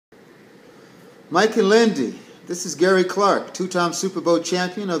Mike and Lindy, this is Gary Clark, two-time Super Bowl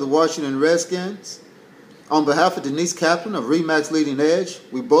champion of the Washington Redskins. On behalf of Denise Kaplan of ReMax Leading Edge,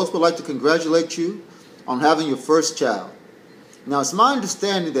 we both would like to congratulate you on having your first child. Now, it's my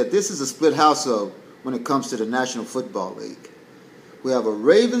understanding that this is a split household when it comes to the National Football League. We have a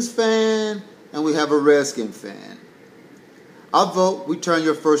Ravens fan and we have a Redskin fan. I vote we turn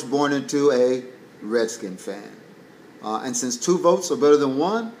your firstborn into a Redskin fan. And since 2 votes are better than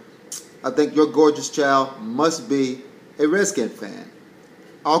 1, I think your gorgeous child must be a Redskin fan.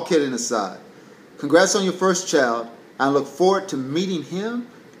 All kidding aside, congrats on your first child. I look forward to meeting him,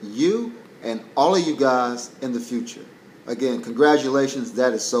 you, and all of you guys in the future. Again, congratulations.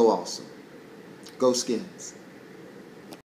 That is so awesome. Go Skins.